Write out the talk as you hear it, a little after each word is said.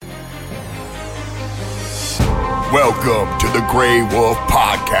Welcome to the Grey Wolf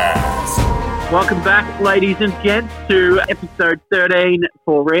Podcast. Welcome back, ladies and gents, to episode 13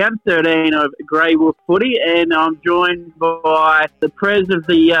 for round 13 of Grey Wolf Footy, and I'm joined by the president of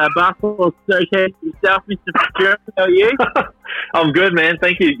the Basketball Association himself, Mr. Fitzgerald. How are you? I'm good, man.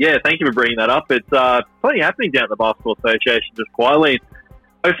 Thank you. Yeah, thank you for bringing that up. It's plenty happening down at the Basketball Association just quietly.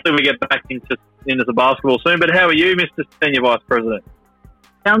 Hopefully we get back into the basketball soon. But how are you, Mr. Senior Vice President?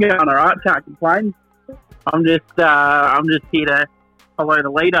 I'm going all right. Can't complain. I'm just here to follow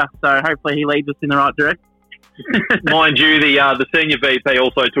the leader, so hopefully he leads us in the right direction. Mind you, the senior VP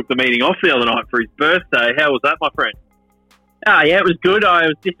also took the meeting off the other night for his birthday. How was that, my friend? Oh, yeah, it was good. I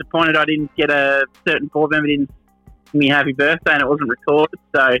was disappointed I didn't get a certain board member didn't sing me happy birthday and it wasn't recorded,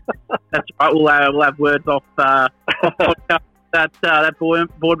 so that's right. We'll have words off podcast, that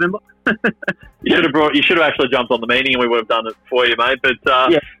board member. You should have actually jumped on the meeting and we would have done it for you, mate. But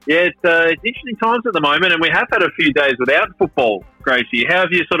it's interesting times at the moment, and we have had a few days without football, Gracie. How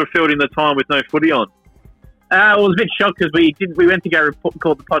have you sort of filled in the time with no footy on? I was a bit shocked because we went to go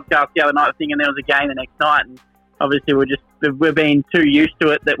record the podcast the other night, thinking there was a game the next night, and obviously we're being too used to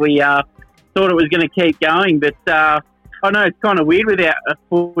it that we thought it was going to keep going. But I know it's kind of weird without a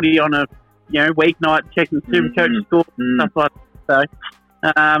footy on a weeknight, checking Supercoach scores and stuff like that.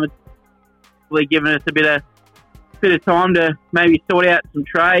 So it's probably given us a bit of time to maybe sort out some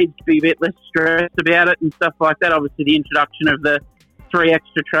trades, be a bit less stressed about it and stuff like that. Obviously, the introduction of the 3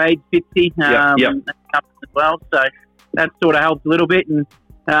 extra trades, 50, as well. So that sort of helped a little bit. And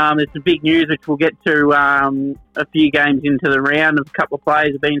there's some big news, which we'll get to a few games into the round. A couple of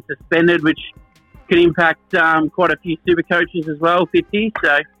players have been suspended, which could impact quite a few super coaches as well, 50.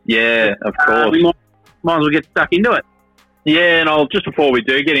 So yeah, of course. We might as well get stuck into it. Yeah, and just before we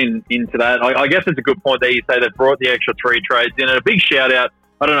do get into that, I guess it's a good point that you say they've brought the extra 3 trades in. And a big shout out,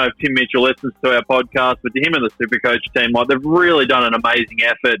 I don't know if Tim Mitchell listens to our podcast, but to him and the Supercoach team, they've really done an amazing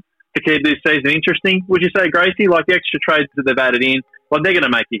effort to keep this season interesting. Would you say, Gracie, the extra trades that they've added in, they're going to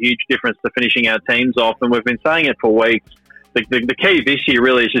make a huge difference to finishing our teams off, and we've been saying it for weeks. The key this year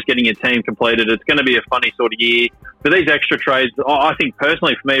really is just getting your team completed. It's going to be a funny sort of year. But these extra trades, I think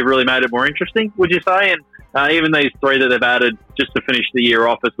personally for me, have really made it more interesting, would you say? And even these 3 that they've added just to finish the year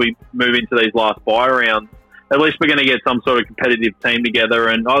off as we move into these last bye rounds, at least we're going to get some sort of competitive team together.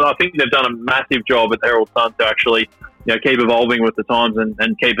 And I think they've done a massive job at Herald Sun to actually keep evolving with the times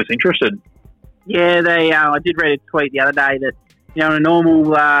and keep us interested. Yeah, I did read a tweet the other day that in a normal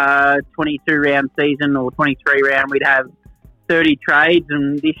 22-round season or 23-round, we'd have 30 trades,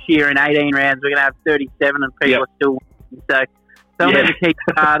 and this year in 18 rounds, we're going to have 37, and people are still winning. So they'll never keep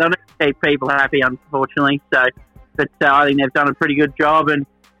people happy, unfortunately. So, but I think they've done a pretty good job, and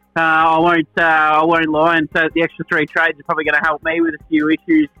I won't lie and say that the extra 3 trades are probably going to help me with a few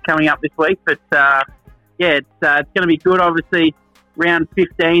issues coming up this week. But it's going to be good. Obviously, round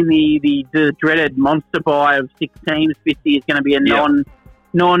 15, the dreaded monster bye of 6 teams, 50 is going to be a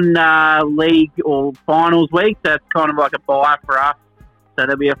non-league or finals week. So it's kind of like a bye for us. So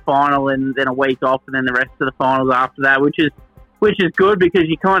there'll be a final and then a week off, and then the rest of the finals after that, which is good because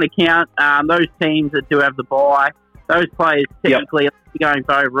you kind of count those teams that do have the bye. Those players technically, going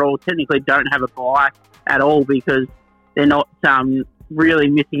for overall, technically don't have a bye at all because they're not really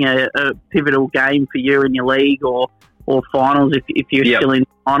missing a pivotal game for you in your league or finals if you're still in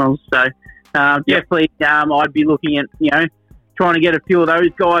finals. So definitely I'd be looking at, trying to get a few of those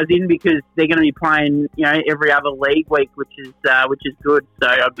guys in because they're going to be playing, every other league week, which is good. So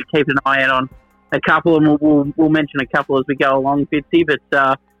I'd be keeping an eye out on a couple, and we'll mention a couple as we go along, Fitzy. But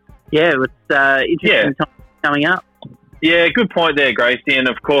it's interesting time coming up. Yeah, good point there, Gracie. And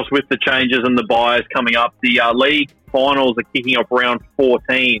of course, with the changes and the buys coming up, the league finals are kicking off round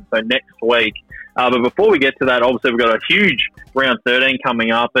 14, so next week. But before we get to that, obviously we've got a huge round 13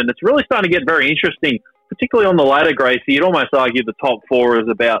 coming up, and it's really starting to get very interesting. Particularly on the ladder, Gracie, you'd almost argue the top 4 is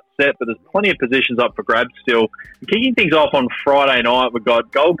about set, but there's plenty of positions up for grabs still. Kicking things off on Friday night, we've got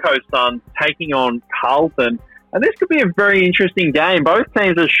Gold Coast Suns taking on Carlton, and this could be a very interesting game. Both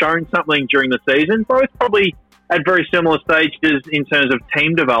teams have shown something during the season, both probably at very similar stages in terms of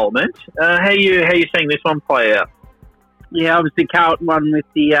team development. How are you seeing this one play out? Yeah, obviously Carlton won with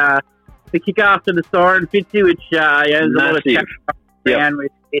the kick after the siren, Fitzy, which there's a lot of chat around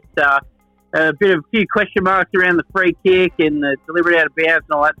with it. A few question marks around the free kick and the delivery out of bounds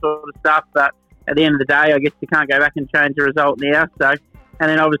and all that sort of stuff. But at the end of the day, I guess you can't go back and change the result now. So, and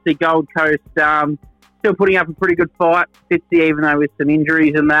then obviously Gold Coast still putting up a pretty good fight, Fitzy, even though with some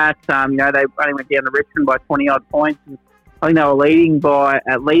injuries and that. They only went down to Richmond by 20 odd points. And I think they were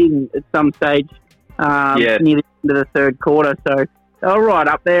leading at some stage near the end of the third quarter. So they were right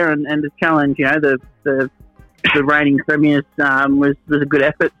up there and to challenge, the the reigning premiers was a good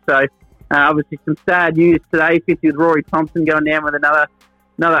effort. So obviously some sad news today, 50 with Rory Thompson going down with another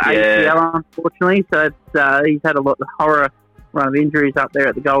ACL, unfortunately. So it's, he's had a lot of horror run of injuries up there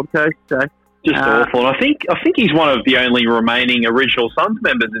at the Gold Coast. So just awful. And I think he's one of the only remaining original Suns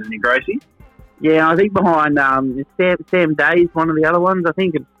members, isn't he, Gracie? Yeah, I think behind Sam Day's one of the other ones. I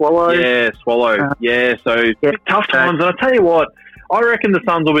think it's Swallow. Yeah, Swallow. Tough times. And I tell you what, I reckon the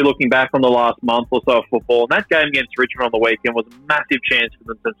Suns will be looking back on the last month or so of football. And that game against Richmond on the weekend was a massive chance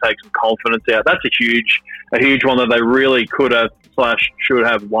for them to take some confidence out. That's a huge one that they really could have / should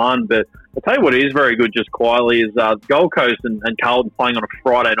have won. But I'll tell you what is very good just quietly is Gold Coast and Carlton playing on a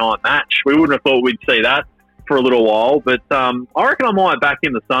Friday night match. We wouldn't have thought we'd see that for a little while. But I reckon I might back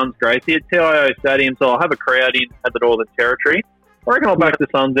in the Suns, Gracie, at TIO Stadium. So I'll have a crowd in at the Northern Territory. I reckon I'll back the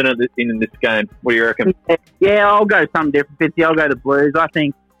Suns in this game. What do you reckon? Yeah, I'll go something different, Fitzy. I'll go the Blues. I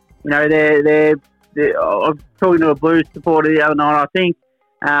think, they're I was talking to a Blues supporter the other night. I think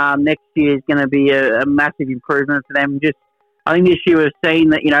next year is going to be a massive improvement for them. I think this year we've seen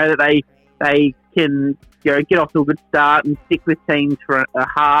that, that they can get off to a good start and stick with teams for a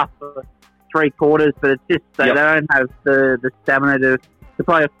half or 3 quarters, but it's just they don't have the stamina to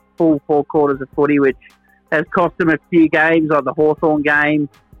play a full 4 quarters of footy, which has cost them a few games, like the Hawthorn game.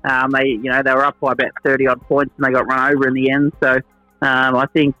 They were up by about 30-odd points and they got run over in the end. So I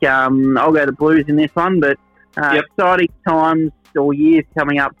think I'll go the Blues in this one. But exciting times or years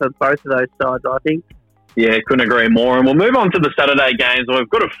coming up for both of those sides, I think. Yeah, couldn't agree more. And we'll move on to the Saturday games. We've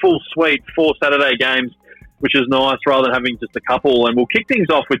got a full suite, 4 Saturday games, which is nice rather than having just a couple. And we'll kick things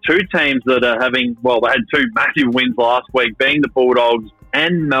off with 2 teams that are having, they had 2 massive wins last week, being the Bulldogs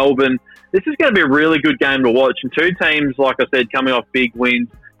and Melbourne. This is going to be a really good game to watch. And 2 teams, like I said, coming off big wins,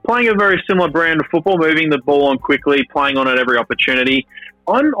 playing a very similar brand of football, moving the ball on quickly, playing on at every opportunity.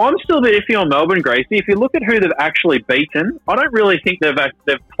 I'm still a bit iffy on Melbourne, Gracie. If you look at who they've actually beaten, I don't really think they've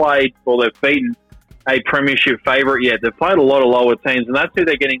played or they've beaten a premiership favourite yet. They've played a lot of lower teams, and that's who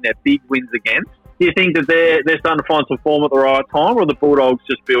they're getting their big wins against. Do you think that they're starting to find some form at the right time, or the Bulldogs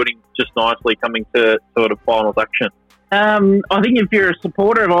just building just nicely coming to sort of finals action? I think if you're a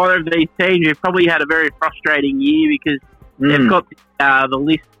supporter of either of these teams, you've probably had a very frustrating year because they've got the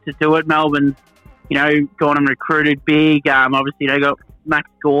list to do it. Melbourne's, gone and recruited big. Obviously, they got Max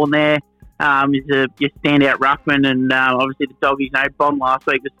Gawn there. Is a standout ruckman, and obviously the Doggies, Bond last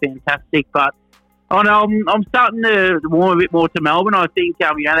week was fantastic. But I'm starting to warm a bit more to Melbourne. I think they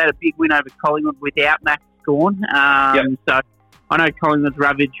had a big win over Collingwood without Max Gawn. So I know Collingwood's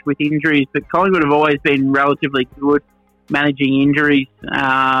ravaged with injuries, but Collingwood have always been relatively good managing injuries,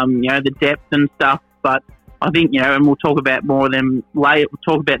 the depth and stuff. But I think, and we'll talk about more of them later.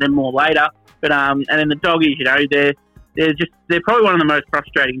 We'll talk about them more later. But and then the Doggies, they're probably one of the most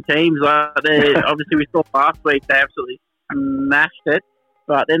frustrating teams. Obviously we saw last week they absolutely smashed it,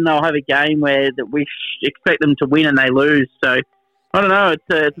 but then they'll have a game where that we expect them to win and they lose. So I don't know.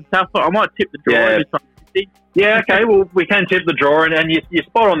 It's a tough one. I might tip the draw. Yeah, okay. Well, we can tip the draw, and you're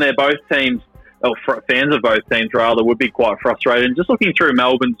spot on there. Both teams, or fans of both teams rather, would be quite frustrated. And just looking through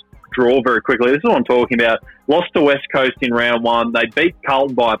Melbourne's draw very quickly, this is what I'm talking about. Lost to West Coast in round 1. They beat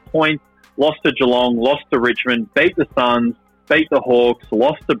Carlton by a point. Lost to Geelong. Lost to Richmond. Beat the Suns. Beat the Hawks.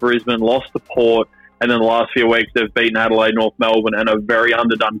 Lost to Brisbane. Lost to Port. And then the last few weeks, they've beaten Adelaide, North Melbourne, and a very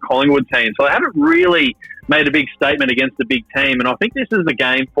underdone Collingwood team. So they haven't really made a big statement against a big team. And I think this is the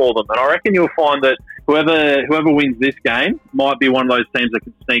game for them. And I reckon you'll find that whoever wins this game might be one of those teams that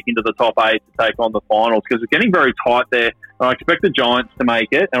can sneak into the top 8 to take on the finals, because it's getting very tight there. And I expect the Giants to make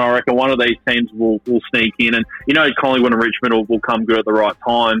it, and I reckon one of these teams will sneak in. And Collingwood and Richmond will come good at the right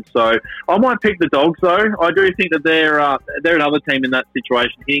time. So I might pick the Dogs, though. I do think that they're another team in that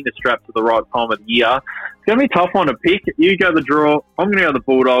situation, hitting the straps at the right time of the year. It's going to be a tough one to pick. You go the draw. I'm going to go the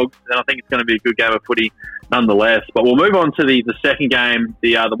Bulldogs, and I think it's going to be a good game of footy nonetheless. But we'll move on to the second game,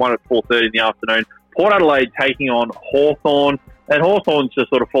 the one at 4:30 in the afternoon. Port Adelaide taking on Hawthorn. And Hawthorn's just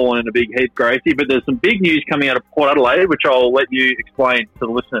sort of fallen in a big heap, Gracie. But there's some big news coming out of Port Adelaide, which I'll let you explain to the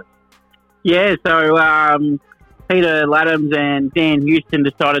listeners. Yeah, so Peter Laddams and Dan Houston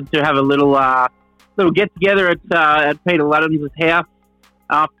decided to have a little get-together at Peter Laddams' house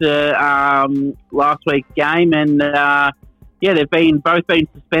after last week's game. And, they've both been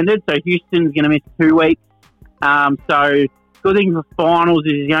suspended. So Houston's going to miss 2 weeks. So good thing for finals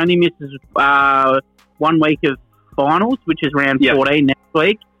is he only misses 1 week of finals, which is round 14 next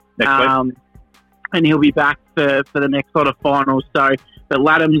week. And he'll be back for the next lot of finals. So, but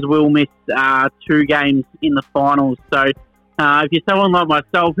Laddams will miss 2 games in the finals. So if you're someone like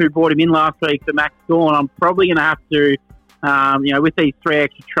myself who brought him in last week for Max Gawn, I'm probably going to have to with these 3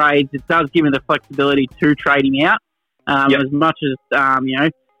 extra trades, it does give him the flexibility to trade him out. As much as,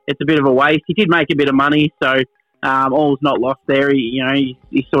 it's a bit of a waste. He did make a bit of money, so all's not lost there.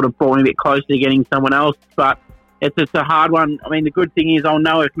 He sort of brought him a bit closer to getting someone else, but it's a hard one. I mean, the good thing is I'll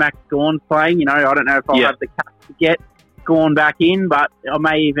know if Max Gawn's playing. I don't know if I'll have the cap to get Gawn back in, but I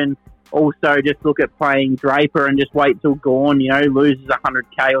may even also just look at playing Draper and just wait till Gawn, loses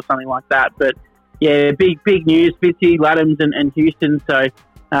 100K or something like that. But yeah, big news, Fitzy, Laddams and Houston. So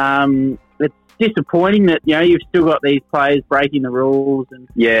it's disappointing that, you've still got these players breaking the rules and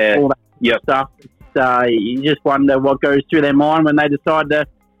all that stuff. You just wonder what goes through their mind when they decide to,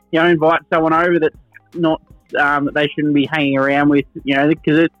 invite someone over that's not, that they shouldn't be hanging around with,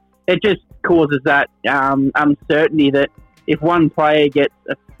 because it just causes that uncertainty that if one player gets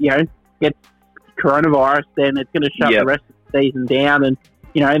coronavirus, then it's going to shut the rest of the season down. And,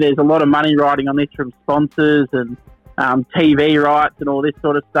 there's a lot of money riding on this from sponsors and TV rights and all this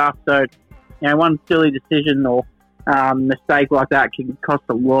sort of stuff. So, one silly decision or mistake like that can cost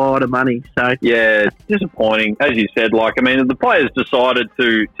a lot of money. So yeah, it's disappointing. As you said, the players decided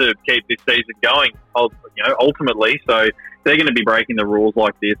to keep this season going, ultimately. So they're going to be breaking the rules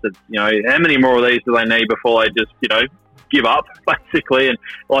like this. It's, how many more of these do they need before they just, give up, basically? And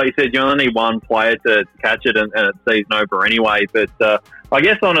like you said, you only need one player to catch it and it's season over anyway. But I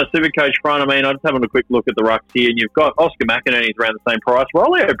guess on a Supercoach front, I'm just having a quick look at the rucks here, and you've got Oscar McInerney's around the same price.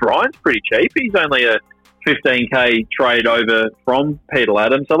 Rolly O'Brien's pretty cheap. He's only a 15K trade over from Peter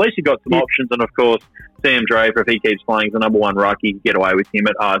Laddams. So at least you've got some options. And, of course, Sam Draper, if he keeps playing, is the number 1 ruck. You can get away with him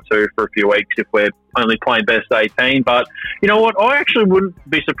at R2 for a few weeks if we're only playing best 18. But you know what? I actually wouldn't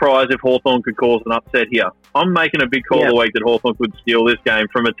be surprised if Hawthorn could cause an upset here. I'm making a big call the week that Hawthorn could steal this game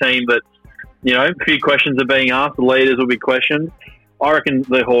from a team that, a few questions are being asked. The leaders will be questioned. I reckon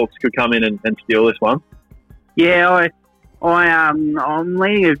the Hawks could come in and steal this one. Yeah, I'm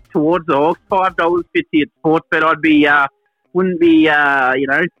leaning towards the Hawks. $5.50 at Sportsbet. I'd wouldn't be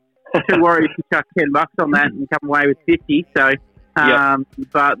too worried to chuck $10 on that and come away with 50. So,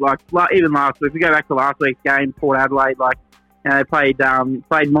 but even last week, if we go back to last week's game, Port Adelaide, they played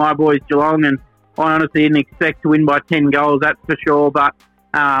my boys Geelong, and I honestly didn't expect to win by 10 goals. That's for sure. But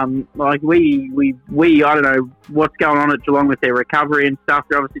we I don't know what's going on at Geelong with their recovery and stuff.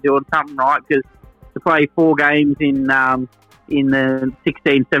 They're obviously doing something right, because to play 4 games in the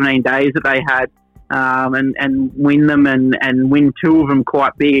 16, 17 days that they had, and win them and win 2 of them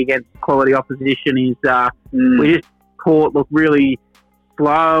quite big against quality opposition is we just Port look really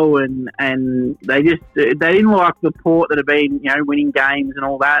slow, and they didn't like the Port that have been winning games and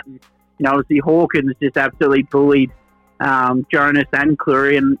all that. And obviously Hawkins just absolutely bullied Jonas and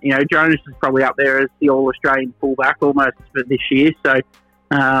Cleary, and Jonas is probably up there as the All-Australian fullback almost for this year. So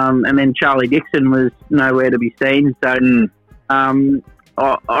and then Charlie Dixon was nowhere to be seen. So I don't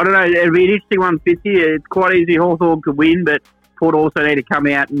know. It'll be an interesting one, 50. It's quite easy. Hawthorn could win, but Port also need to come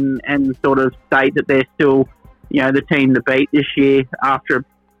out and sort of state that they're still, the team to beat this year after a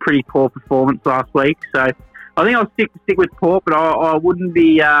pretty poor performance last week. So I think I'll stick with Port, but I wouldn't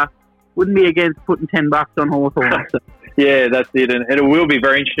be against putting $10 on Hawthorn. So. Yeah, that's it. And it will be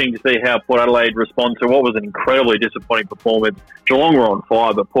very interesting to see how Port Adelaide respond to what was an incredibly disappointing performance. Geelong were on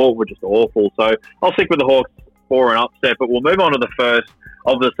fire, but Port were just awful. So I'll stick with the Hawks for an upset, but we'll move on to the first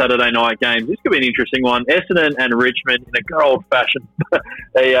of the Saturday night games. This could be an interesting one. Essendon and Richmond in a good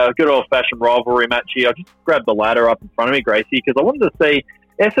old-fashioned rivalry match here. I just grabbed the ladder up in front of me, Gracie, because I wanted to see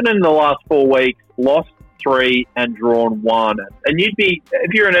Essendon in the last 4 weeks lost 3 and drawn 1. And you'd be,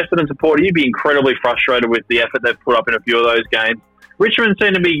 if you're an Essendon supporter, you'd be incredibly frustrated with the effort they've put up in a few of those games. Richmond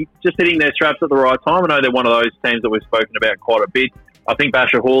seem to be just hitting their straps at the right time. I know they're one of those teams that we've spoken about quite a bit. I think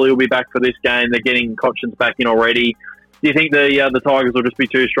Basher Hawley will be back for this game. They're getting Cotchins back in already. Do you think the Tigers will just be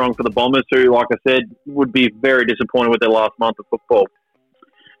too strong for the Bombers, who, like I said, would be very disappointed with their last month of football?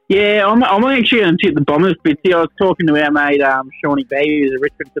 Yeah, I'm actually going to tip the Bombers. But see, I was talking to our mate Shawnee B, who's a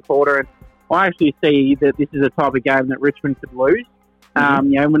Richmond supporter, and I actually see that this is a type of game that Richmond could lose.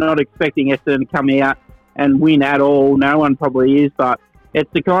 We're not expecting Essendon to come out and win at all. No one probably is, but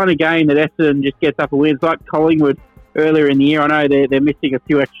it's the kind of game that Essendon just gets up and wins. Like Collingwood earlier in the year, I know they're missing a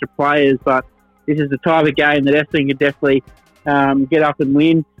few extra players, but this is the type of game that Essendon could definitely get up and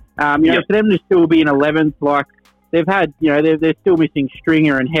win. For them to still be in 11th, like they've had, they're still missing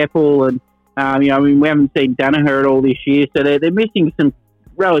Stringer and Heppel, and we haven't seen Danaher at all this year, so they're missing some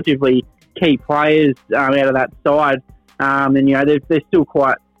relatively key players out of that side, and they're still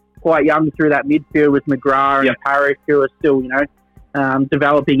quite young through that midfield with McGrath and Parrish, who are still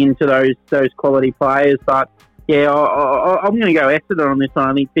developing into those quality players. But yeah, I'm going to go Essendon on this one.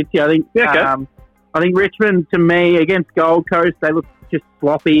 I think 50. I think I think Richmond, to me, against Gold Coast, they look just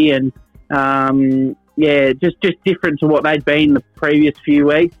sloppy and, just different to what they'd been the previous few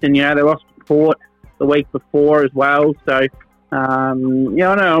weeks. And, they lost to Port the week before as well. So, I don't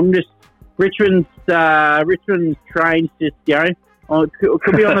know. I'm just Richmond's train's just,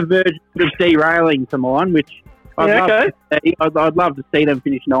 could be on the verge of derailing to mine, which I'd love to see them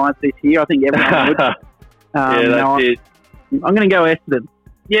finish ninth this year. I think everyone would. That's it. I'm going to go Essendon.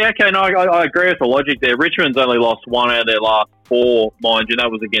 Yeah, okay, no, I agree with the logic there. Richmond's only lost one out of their last 4, mind you,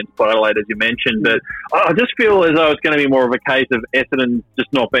 that was against Port Adelaide, as you mentioned. But I just feel as though it's going to be more of a case of Essendon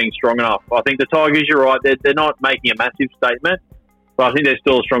just not being strong enough. I think the Tigers, you're right, they're not making a massive statement, but I think they're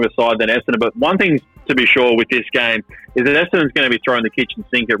still a stronger side than Essendon. But one thing to be sure with this game is that Essendon's going to be throwing the kitchen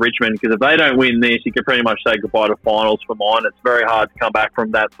sink at Richmond, because if they don't win this, you can pretty much say goodbye to finals for mine. It's very hard to come back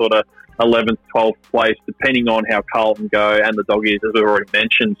from that sort of 11th, 12th place, depending on how Carlton go and the Doggies, as we've already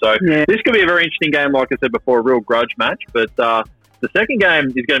mentioned. So this could be a very interesting game, like I said before, a real grudge match. But the second game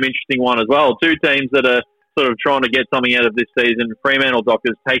is going to be an interesting one as well. 2 teams that are sort of trying to get something out of this season. Fremantle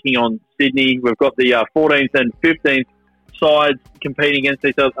Dockers taking on Sydney. We've got the 14th and 15th sides competing against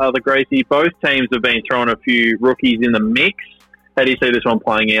each other, Gracie. Both teams have been throwing a few rookies in the mix. How do you see this one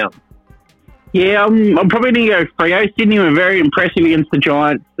playing out? Yeah, I'm probably going to go Freo. Sydney were very impressive against the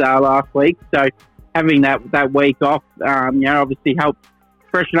Giants last week, so having that week off, obviously helped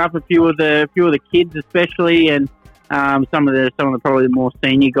freshen up a few of the kids, especially, and some of the probably the more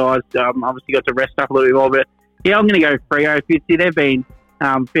senior guys obviously got to rest up a little bit more. But yeah, I'm going to go Freo. Fitzy, they've been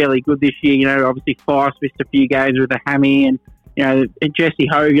fairly good this year. Obviously Fife missed a few games with a hammy, and Jesse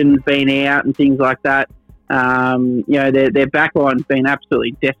Hogan's been out and things like that. Their backline's been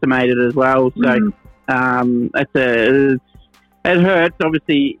absolutely decimated as well. So it hurts.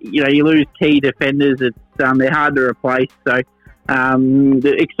 Obviously, you lose key defenders. It's they're hard to replace. So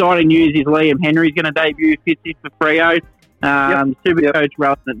the exciting news is Liam Henry's going to debut 50 for Freo. Supercoach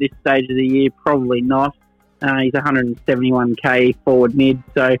relevant at this stage of the year, probably not. He's 171k forward mid.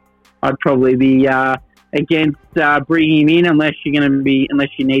 So I'd probably be against bringing him in unless you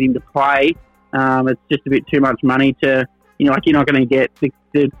need him to play. It's just a bit too much money to, you're not going to get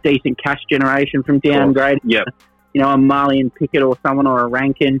the decent cash generation from downgrade. Yep. A Marley Pickett or someone, or a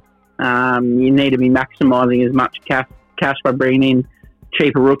Rankin. You need to be maximising as much cash by bringing in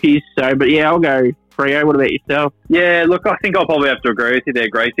cheaper rookies. So, but yeah, I'll go Freo. What about yourself? Yeah, look, I think I'll probably have to agree with you there,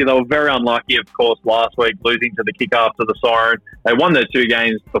 Gracie. They were very unlucky, of course, last week, losing to the kick after the siren. They won their 2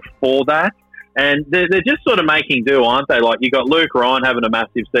 games before that. And they're just sort of making do, aren't they? Like, you got Luke Ryan having a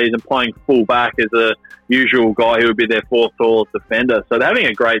massive season, playing full back as a usual guy who would be their 4th tallest defender. So they're having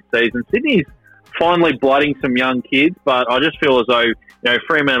a great season. Sydney's finally blooding some young kids, but I just feel as though,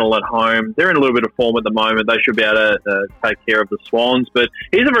 Fremantle at home, they're in a little bit of form at the moment. They should be able to take care of the Swans. But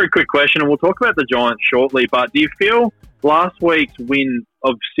here's a very quick question, and we'll talk about the Giants shortly. But do you feel last week's win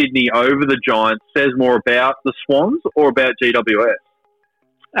of Sydney over the Giants says more about the Swans or about GWS?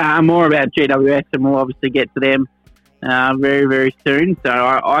 More about GWS, and we'll obviously get to them very, very soon. So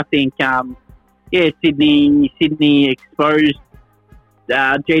I think, Sydney exposed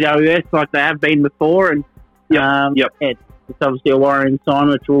GWS like they have been before, and it's obviously a worrying sign,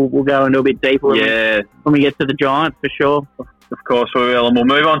 which we'll go into a bit deeper when we get to the Giants for sure. Of course we will, and we'll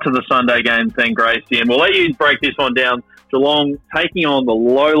move on to the Sunday games then, Gracie, and we'll let you break this one down. Geelong taking on the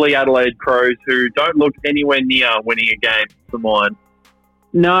lowly Adelaide Crows, who don't look anywhere near winning a game for mine.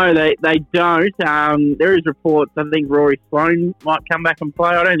 No, they don't. There is reports. I think Rory Sloane might come back and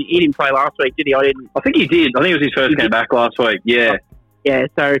play. He didn't play last week, did he? I think he did. I think it was his first game back last week. Yeah. Yeah.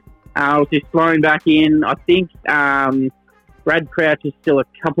 So obviously Sloane back in. I think Brad Crouch is still a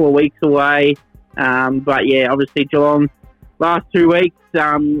couple of weeks away. But yeah, obviously Geelong last 2 weeks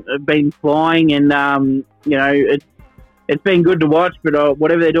have been flying, and it's been good to watch. But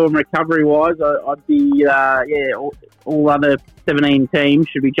whatever they're doing recovery wise, I'd be all other 17 teams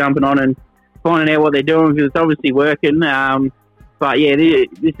should be jumping on and finding out what they're doing, because it's obviously working. But yeah,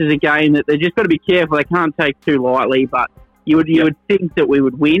 this is a game that they've just got to be careful. They can't take too lightly. But you would think that we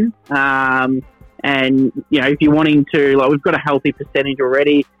would win. And if you're wanting to, like, we've got a healthy percentage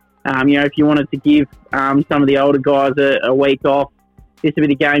already. If you wanted to give some of the older guys a week off, this would be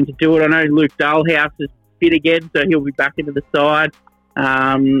the game to do it. I know Luke Dalhouse is fit again, so he'll be back into the side.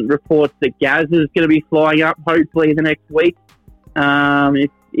 Reports that Gaz is going to be flying up hopefully the next week.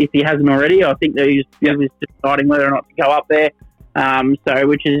 If he hasn't already, I think he's deciding whether or not to go up there.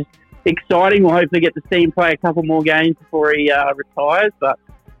 Which is exciting. We'll hopefully get to see him play a couple more games before he retires. But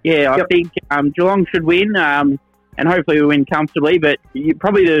yeah, I think Geelong should win, and hopefully we win comfortably. But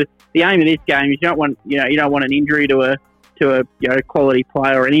probably the aim of this game is you don't want an injury to a quality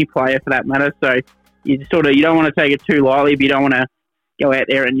player or any player for that matter. So you don't want to take it too lightly, but you don't want to go out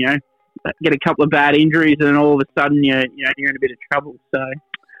there and get a couple of bad injuries, and then all of a sudden you're in a bit of trouble. So.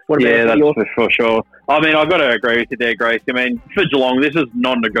 That's for sure. I mean, I've got to agree with you there, Grace. I mean, for Geelong, this is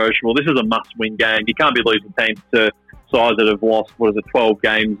non-negotiable. This is a must-win game. You can't be losing teams to sides that have lost, 12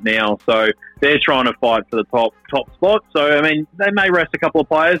 games now. So they're trying to fight for the top spot. So, I mean, they may rest a couple of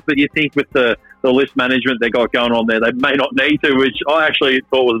players, but you think with the list management they got going on there, they may not need to, which I actually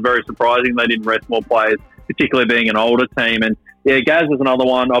thought was very surprising. They didn't rest more players, particularly being an older team. And, yeah, Gaz was another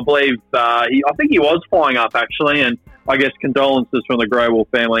one. I believe, I think he was flying up, actually, and I guess condolences from the Grey Wolf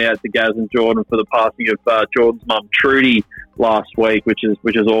family out to Gaz and Jordan for the passing of Jordan's mum, Trudy, last week, which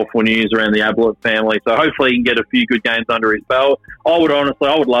is awful news around the Ablett family. So hopefully he can get a few good games under his belt. I would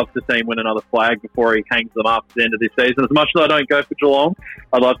love to see him win another flag before he hangs them up at the end of this season. As much as I don't go for Geelong,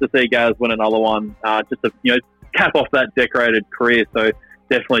 I'd love to see Gaz win another one, just to cap off that decorated career. So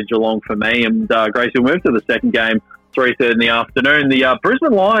definitely Geelong for me. And Grace, we'll move to the second game, 3:30 in the afternoon. The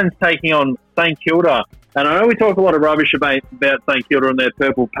Brisbane Lions taking on St Kilda. And I know we talk a lot of rubbish about St Kilda and their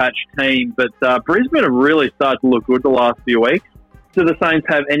purple patch team, but Brisbane have really started to look good the last few weeks. Do the Saints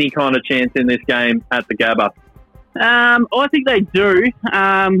have any kind of chance in this game at the Gabba? I think they do.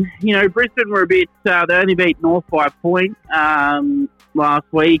 Brisbane were a bit... they only beat North by a point last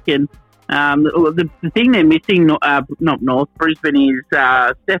week, and the thing they're missing, not North, Brisbane, is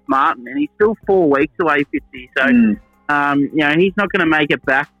Steph Martin, and he's still 4 weeks away, 50. So... he's not going to make it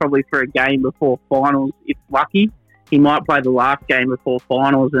back probably for a game before finals. If lucky, he might play the last game before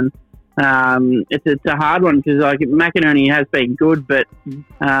finals, and it's a hard one because McInerney has been good, but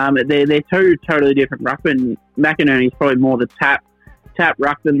they're two totally different ruckmen. McInerney's probably more the tap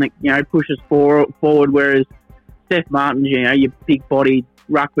ruckman that pushes forward, whereas Steph Martin's your big bodied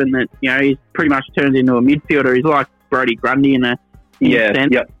ruckman that he's pretty much turns into a midfielder. He's like Brodie Grundy in a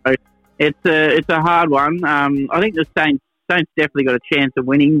sense. Yep. So, it's a hard one. I think the Saints definitely got a chance of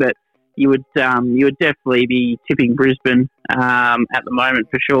winning, but you would definitely be tipping Brisbane at the moment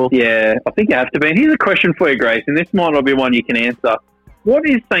for sure. Yeah, I think you have to be. And here's a question for you, Grace, and this might not be one you can answer. What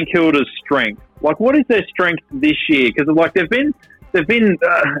is St Kilda's strength? What is their strength this year? Because they've been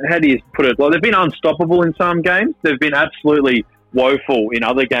how do you put it? They've been unstoppable in some games. They've been absolutely woeful in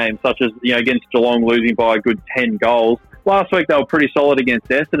other games, such as against Geelong losing by a good 10 goals. Last week they were pretty solid against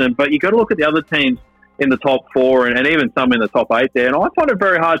Essendon, but you've got to look at the other teams in the top 4 and even some in the top 8 there. And I find it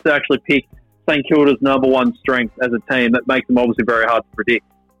very hard to actually pick St Kilda's number one strength as a team. That makes them obviously very hard to predict.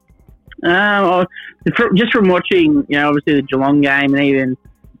 Just from watching, obviously the Geelong game and even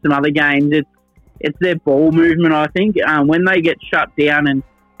some other games, it's their ball movement, I think. When they get shut down and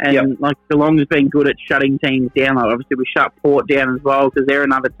like Geelong has been good at shutting teams down. Like obviously we shut Port down as well because they're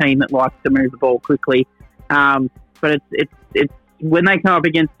another team that likes to move the ball quickly. But it's when they come up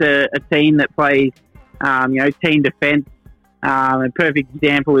against a team that plays, team defence. A perfect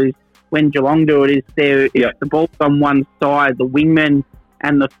example is when Geelong do it. If the ball's on one side, the wingmen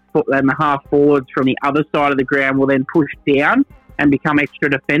and the half forwards from the other side of the ground will then push down and become extra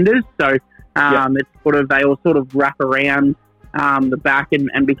defenders. So it's they all sort of wrap around the back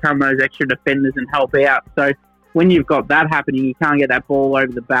and become those extra defenders and help out. So when you've got that happening, you can't get that ball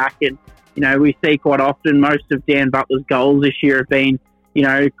over the back. And we see quite often most of Dan Butler's goals this year have been,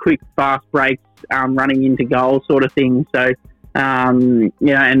 quick, fast breaks, running into goals sort of thing. So, and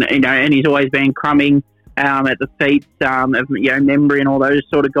he's always been crumbing at the feet of, Membry and all those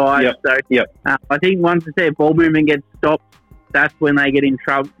sort of guys. I think once their ball movement gets stopped, that's when they get in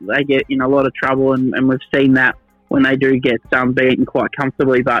trouble. They get in a lot of trouble, and we've seen that when they do get beaten quite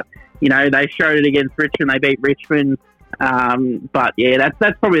comfortably. But, they showed it against Richmond. They beat Richmond. But yeah,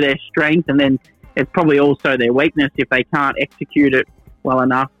 that's probably their strength, and then it's probably also their weakness. If they can't execute it well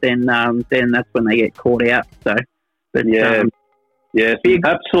enough, then that's when they get caught out. So, but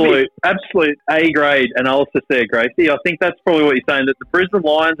absolute A grade analysis there, Gracie. I think that's probably what you're saying, that the Brisbane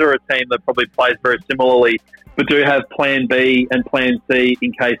Lions are a team that probably plays very similarly, but do have Plan B and Plan C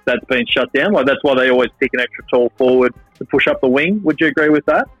in case that's been shut down. Like that's why they always pick an extra tall forward to push up the wing. Would you agree with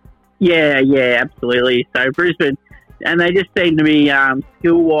that? Yeah, absolutely. So Brisbane. And they just seem to be,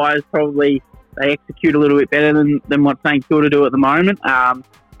 skill-wise, probably they execute a little bit better than what St Kilda do at the moment. And,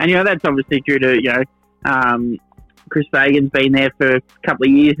 that's obviously due to, Chris Fagan's been there for a couple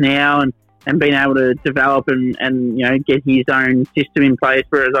of years now and been able to develop and get his own system in place,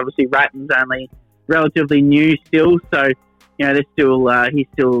 whereas obviously Ratton's only relatively new still. So, they're still he's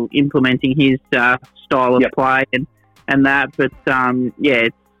still implementing his style of play and that. But,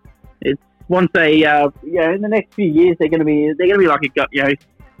 it's once they, in the next few years, they're going to be like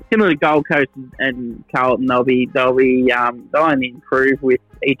similar to Gold Coast and Carlton. They'll only improve with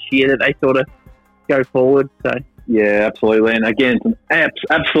each year that they sort of go forward. So. Yeah, absolutely. And again, some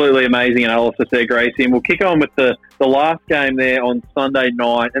absolutely amazing analysis there, Gracie. And we'll kick on with the last game there on Sunday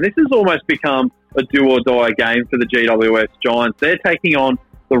night. And this has almost become a do-or-die game for the GWS Giants. They're taking on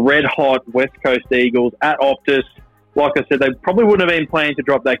the red-hot West Coast Eagles at Optus. Like I said, they probably wouldn't have been planning to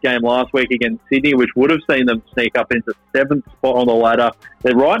drop that game last week against Sydney, which would have seen them sneak up into 7th spot on the ladder.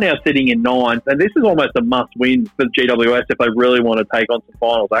 They're right now sitting in 9th. And this is almost a must-win for the GWS if they really want to take on some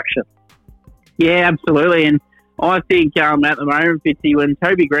finals action. Yeah, absolutely. And I think at the moment, Fitzy, when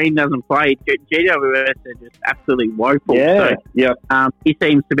Toby Green doesn't play, GWS are just absolutely woeful. Yeah, so, he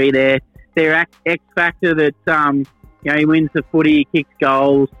seems to be their X factor that, he wins the footy, he kicks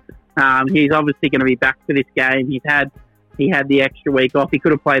goals. He's obviously going to be back for this game. He had the extra week off. He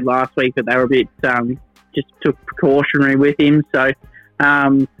could have played last week, but they were a bit just took precautionary with him. So,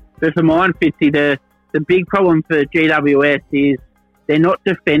 but for mine, Fitzy, the big problem for GWS is they're not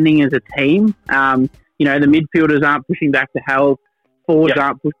defending as a team. The midfielders aren't pushing back to help. Forwards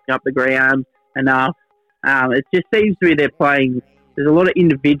aren't pushing up the ground enough. It just seems to be they're playing. There's a lot of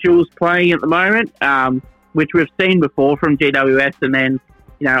individuals playing at the moment, which we've seen before from GWS, and then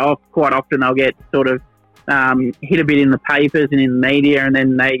quite often they'll get sort of hit a bit in the papers and in the media, and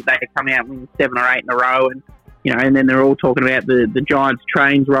then they come out and win 7 or 8 in a row, and then they're all talking about the Giants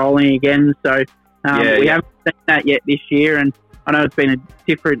trains rolling again. So we haven't seen that yet this year, and I know it's been a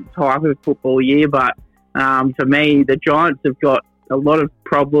different type of football year, but for me, the Giants have got a lot of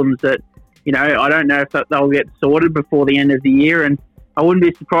problems that I don't know if they'll get sorted before the end of the year, and I wouldn't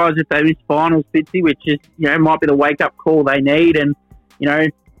be surprised if they miss finals, Fitzy, which is might be the wake up call they need. And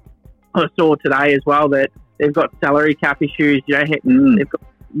I saw today as well that they've got salary cap issues. They've got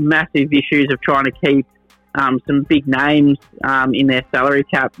massive issues of trying to keep some big names in their salary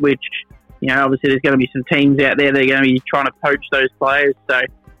cap, which obviously there's going to be some teams out there that are going to be trying to poach those players. So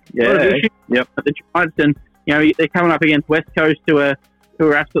the Giants, and they're coming up against West Coast who are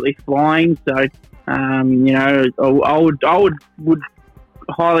absolutely flying. So I would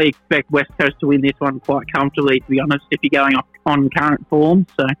highly expect West Coast to win this one quite comfortably, to be honest, if you're going on current form.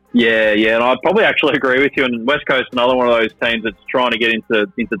 So and I'd probably actually agree with you. And West Coast, another one of those teams that's trying to get into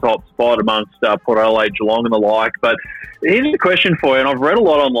top spot amongst Port Adelaide, Geelong, and the like. But here's a question for you, and I've read a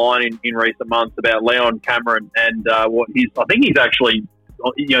lot online in recent months about Leon Cameron and what I think he's actually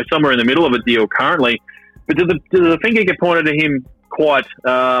somewhere in the middle of a deal currently. But does the finger get pointed to him quite,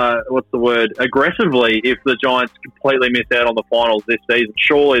 aggressively if the Giants completely miss out on the finals this season?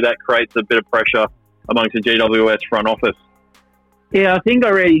 Surely that creates a bit of pressure amongst the GWS front office. Yeah, I think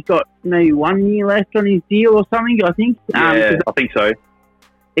I read he's got maybe 1 year left on his deal or something, I think. I think so.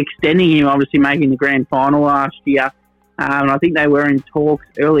 Extending him, obviously making the grand final last year. And I think they were in talks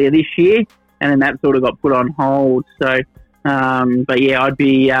earlier this year, and then that sort of got put on hold. So, I'd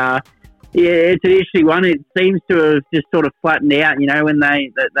be... it's an interesting one. It seems to have just sort of flattened out, when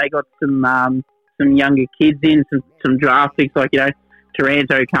they got some younger kids in, some draft picks like,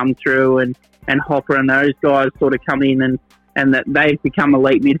 Taranto come through and Hopper and those guys sort of come in and that they've become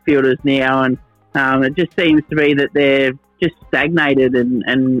elite midfielders now. And it just seems to be that they're just stagnated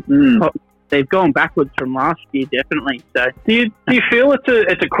and they've gone backwards from last year, definitely. So, do you feel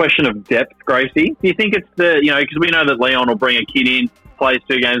it's a question of depth, Gracie? Do you think it's because we know that Leon will bring a kid in, plays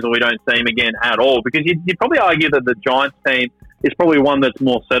 2 games, and we don't see him again at all? Because you'd probably argue that the Giants team is probably one that's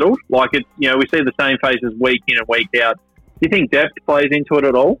more settled. Like it's we see the same faces week in and week out. Do you think depth plays into it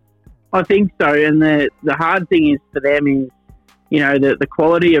at all? I think so, and the hard thing is for them is the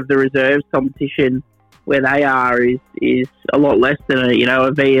quality of the reserves competition where they are is a lot less than a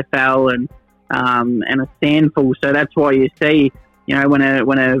VFL and a Sandful. So that's why you see when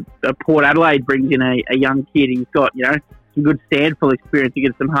a Port Adelaide brings in a young kid, he's got some good Sandful experience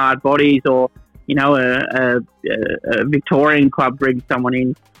against some hard bodies, or a Victorian club brings someone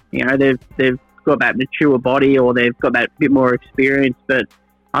in. They've got that mature body, or they've got that bit more experience. But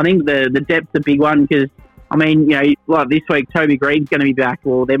I think the depth's a big one because like this week, Toby Green's going to be back.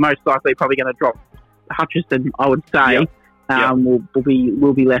 Well, they're most likely probably going to drop Hutchison, I would say.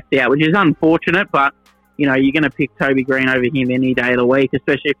 Will be left out, which is unfortunate. But you're going to pick Toby Green over him any day of the week,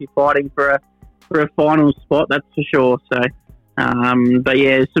 especially if you're fighting for a final spot. That's for sure. So,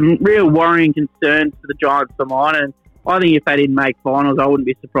 some real worrying concerns for the Giants for mine. And I think if they didn't make finals, I wouldn't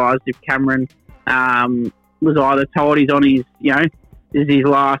be surprised if Cameron was either told he's on his this is his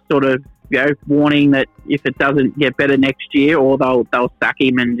last sort of warning that if it doesn't get better next year, or they'll sack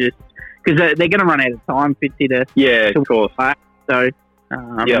him and just because they're going to run out of time, Fitzy, to of course. Play. So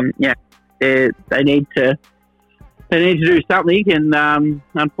they need to they need to do something, and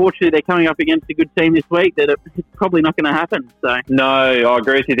unfortunately they're coming up against a good team this week that it's probably not going to happen. So no, I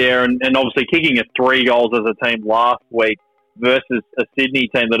agree with you there, and obviously kicking us 3 goals as a team last week versus a Sydney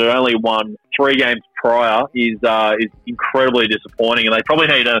team that had only won 3 games prior is incredibly disappointing, and they probably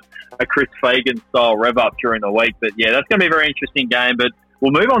need a Chris Fagan style rev up during the week. But yeah, that's going to be a very interesting game. But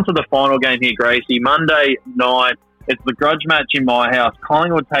we'll move on to the final game here, Gracie. Monday night, it's the grudge match in my house.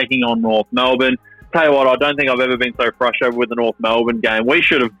 Collingwood taking on North Melbourne. Tell you what, I don't think I've ever been so frustrated with the North Melbourne game. We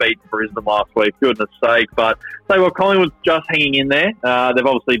should have beaten Brisbane last week, goodness sake. But tell you what, Collingwood's just hanging in there. They've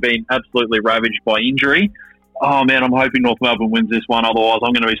obviously been absolutely ravaged by injury. Oh, man, I'm hoping North Melbourne wins this one. Otherwise,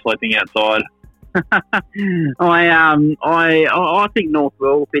 I'm going to be sleeping outside. I think North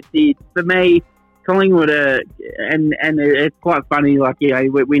will. But for me, Collingwood and it's quite funny. Like, you know,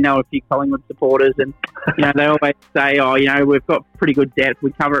 we know a few Collingwood supporters, and you know they always say, "Oh, you know, we've got pretty good depth.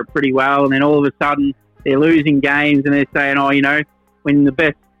 We cover it pretty well." And then all of a sudden, they're losing games, and they're saying, "Oh, you know, when the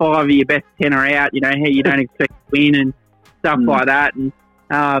best 5 of your best 10 are out, you know, hey, you don't expect to win and stuff like that." And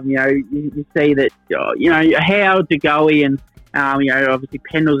you know, you see that, you know, how DeGoey and you know, obviously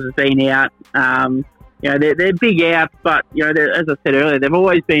Pendles has been out. You know, they're big outs, but, you know, as I said earlier, they've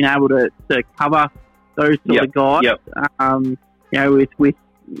always been able to cover those sort of guys. You know, with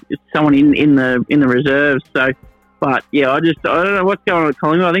someone in the reserves. So, but yeah, I don't know what's going on at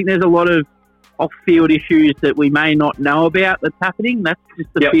Collingwood. I think there's a lot of off-field issues that we may not know about that's happening. That's just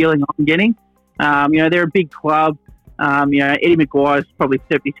the feeling I'm getting. You know, they're a big club. You know, Eddie Maguire's probably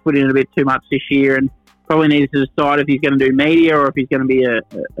stepped his foot in a bit too much this year, and probably needs to decide if he's going to do media or if he's going to be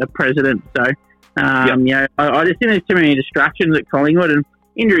a president. So, you know, I just think there's too many distractions at Collingwood, and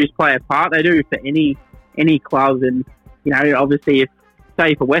injuries play a part. They do for any club. And, you know, obviously, if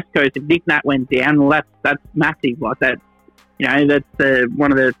for West Coast, if Nick Nat went down, well, that's massive. Like that, you know, that's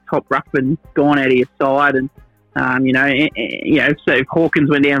one of the top ruckmen gone out of your side. And, you know, so if Hawkins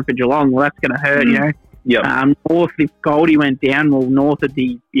went down for Geelong, well, that's going to hurt, you know. North, if Goldie went down, well, North would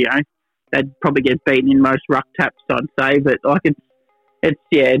be, you know, they'd probably get beaten in most ruck taps, I'd say. But like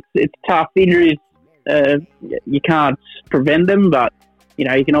it's tough. Injuries, you can't prevent them, but you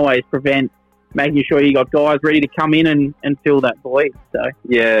know you can always prevent making sure you got guys ready to come in and fill that void. So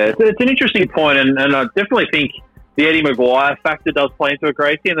yeah, it's an interesting point, and I definitely think the Eddie Maguire factor does play into it,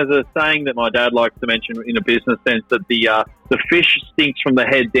 Gracie. And there's a saying that my dad likes to mention in a business sense that the fish stinks from the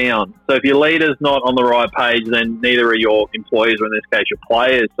head down. So if your leader's not on the right page, then neither are your employees, or in this case, your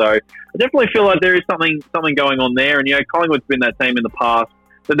players. So I definitely feel like there is something going on there. And, you know, Collingwood's been that team in the past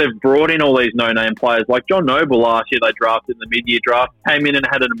that they've brought in all these no-name players. Like John Noble last year, they drafted in the mid-year draft, came in and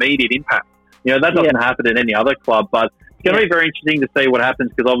had an immediate impact. You know, that doesn't happen at any other club, but it's going to be very interesting to see what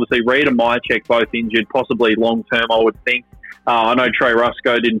happens, because obviously Reid and Myercheck both injured, possibly long-term, I would think. I know Trey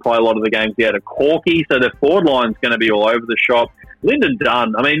Rusco didn't play a lot of the games he had at Corky, so their forward line's going to be all over the shop. Lyndon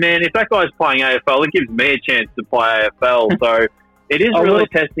Dunn, I mean, man, if that guy's playing AFL, it gives me a chance to play AFL. So it is really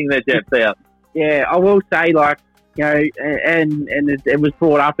testing their depth out. Yeah, I will say, like, you know, and it was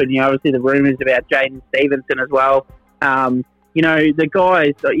brought up, and, you know, obviously the rumours about Jaden Stevenson as well. You know, the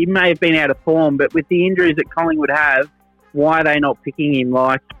guys, he may have been out of form, but with the injuries that Collingwood have, why are they not picking him?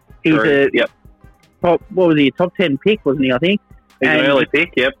 Like, he's top 10 pick, wasn't he, I think? He's an early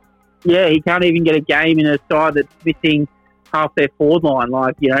pick, Yeah, he can't even get a game in a side that's missing half their forward line.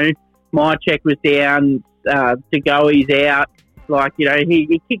 Like, you know, Myercheck was down, DeGoey's out. Like, you know,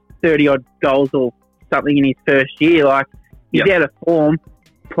 he kicked 30-odd goals or something in his first year. Like, he's out of form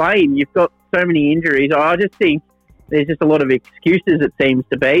playing. You've got so many injuries. I just think there's just a lot of excuses, it seems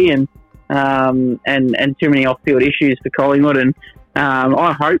to be, and too many off-field issues for Collingwood. And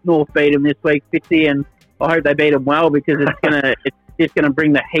I hope North beat them this week, 50, and I hope they beat them well, because it's just gonna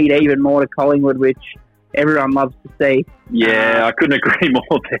bring the heat even more to Collingwood, which everyone loves to see. Yeah, I couldn't agree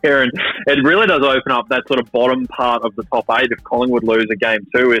more there, and it really does open up that sort of bottom part of the top 8 if Collingwood lose a game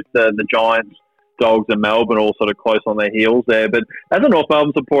too. It's the Giants, Dogs and Melbourne all sort of close on their heels there. But as a North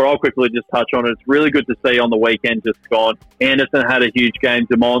Melbourne supporter, I'll quickly just touch on it. It's really good to see on the weekend just gone. Anderson had a huge game.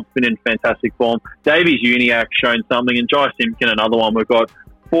 Dumont's been in fantastic form. Davies Uniacke shown something, and Jai Simpkin another one. We've got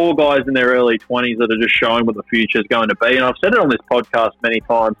 4 guys in their early 20s that are just showing what the future is going to be. And I've said it on this podcast many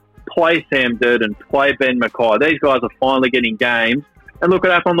times. Play Sam Durden, play Ben Mackay. These guys are finally getting games. And look at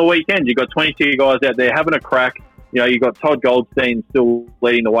that on the weekend. You've got 22 guys out there having a crack. You know, you've got Todd Goldstein still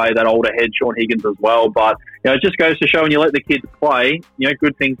leading the way, that older head, Sean Higgins as well. But, you know, it just goes to show when you let the kids play, you know,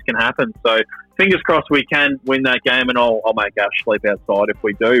 good things can happen. So fingers crossed we can win that game, and I'll make Ash sleep outside if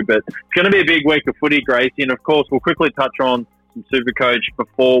we do. But it's going to be a big week of footy, Gracie. And, of course, we'll quickly touch on some Supercoach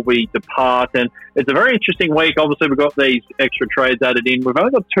before we depart. And it's a very interesting week. Obviously, we've got these extra trades added in. We've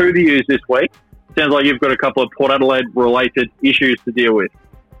only got 2 to use this week. sounds like you've got a couple of Port Adelaide-related issues to deal with.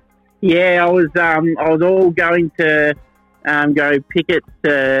 Yeah, I was all going to go Pickett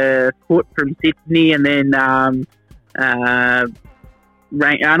to Foot from Sydney, and then not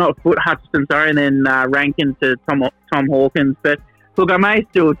Foot, Hutchison, sorry, and then Rankin to Tom Hawkins. But look, I may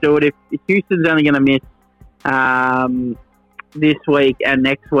still do it if Houston's only going to miss this week and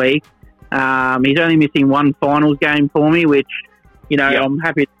next week. He's only missing one finals game for me, which I'm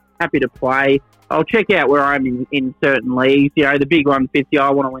happy to play. I'll check out where I'm in certain leagues. The big one, 50. I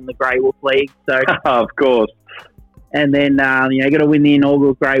want to win the Grey Wolf League, so of course. And then got to win the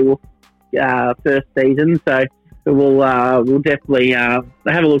inaugural Grey Wolf first season. So we'll definitely have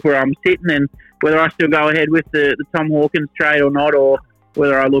a look where I'm sitting and whether I still go ahead with the Tom Hawkins trade or not, or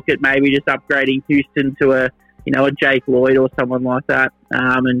whether I look at maybe just upgrading Houston to a Jake Lloyd or someone like that,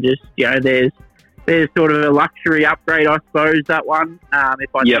 and just there's sort of a luxury upgrade, I suppose, that one if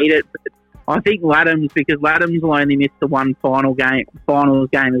I need it. But I think Laddams, because Laddams will only miss the one finals game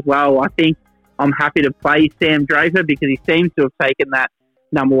as well. I think I'm happy to play Sam Draper because he seems to have taken that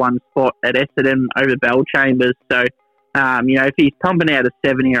number one spot at Essendon over Bellchambers. So if he's pumping out a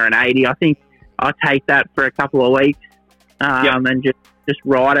 70 or an 80, I think I'll take that for a couple of weeks and just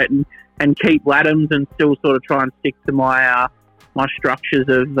ride it and keep Laddams and still sort of try and stick to my my structures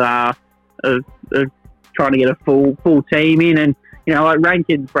of trying to get a full team in. And like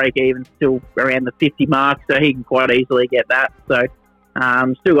Rankin's break even still around the 50 mark, so he can quite easily get that. So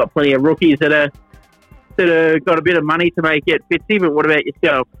still got plenty of rookies that are got a bit of money to make it 50. But what about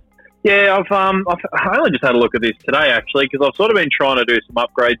yourself? Yeah, I've only just had a look at this today actually, because I've sort of been trying to do some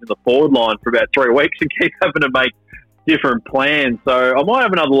upgrades in the forward line for about 3 weeks and keep having to make different plans. So I might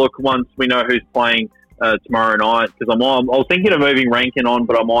have another look once we know who's playing tomorrow night, because I was thinking of moving Rankin on,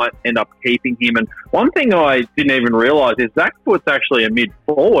 but I might end up keeping him. And one thing I didn't even realise is Zach Foot's actually a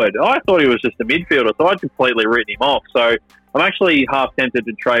mid-forward. I thought he was just a midfielder, so I'd completely written him off. So I'm actually half tempted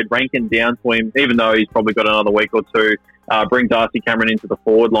to trade Rankin down to him, even though he's probably got another week or two, bring Darcy Cameron into the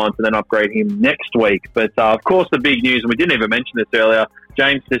forward line to then upgrade him next week. But of course the big news, and we didn't even mention this earlier,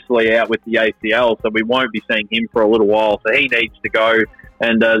 James Sicily out with the ACL, so we won't be seeing him for a little while, so he needs to go.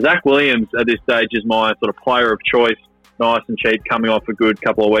 And Zach Williams at this stage is my sort of player of choice, nice and cheap, coming off a good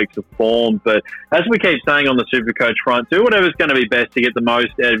couple of weeks of form. But as we keep saying on the Supercoach front, do whatever's going to be best to get the most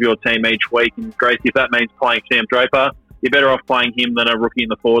out of your team each week. And Gracie, if that means playing Sam Draper, you're better off playing him than a rookie in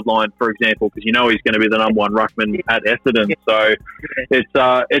the forward line, for example, because he's going to be the number one ruckman at Essendon. So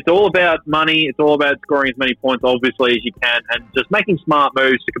it's all about money. It's all about scoring as many points, obviously, as you can, and just making smart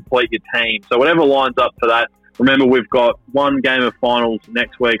moves to complete your team. So whatever lines up for that. Remember, we've got one game of finals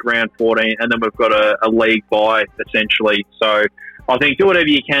next week, round 14, and then we've got a league bye, essentially. So I think do whatever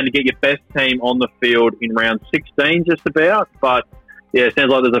you can to get your best team on the field in round 16, just about. But, yeah, it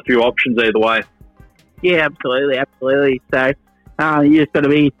sounds like there's a few options either way. Yeah, absolutely. So you just got to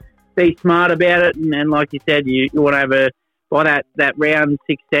be smart about it. And like you said, you want to have by that round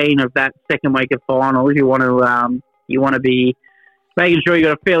 16 of that second week of finals, you want to be making sure you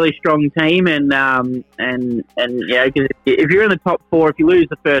got a fairly strong team, and because if you're in the top 4, if you lose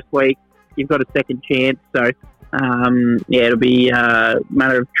the first week, you've got a second chance. So it'll be a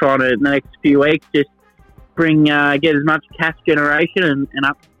matter of trying to, in the next few weeks, just get as much cash generation and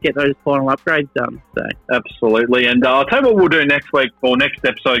get those final upgrades done. So absolutely. And I'll tell you what we'll do next week or next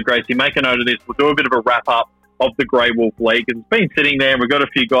episode, Gracie. Make a note of this. We'll do a bit of a wrap up of the Grey Wolf League. It's been sitting there, and we've got a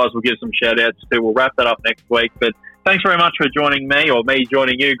few guys we'll give some shout outs to. We'll wrap that up next week. But thanks very much for joining me, or me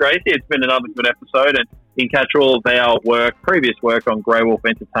joining you, Gracie. It's been another good episode, and you can catch all of our previous work on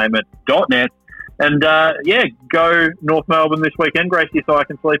greywolfentertainment.net. And go North Melbourne this weekend, Gracie, so I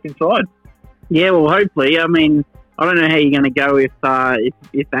can sleep inside. Yeah, well, hopefully. I mean, I don't know how you're going to go if Ash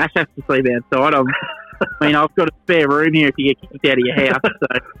has to sleep outside. I've got a spare room here if you get kicked out of your house. So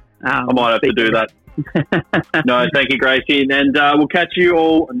I might have to do that. No, thank you, Gracie. And we'll catch you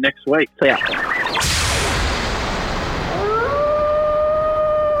all next week. See ya.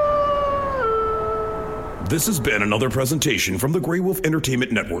 This has been another presentation from the Grey Wolf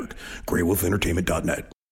Entertainment Network, greywolfentertainment.net.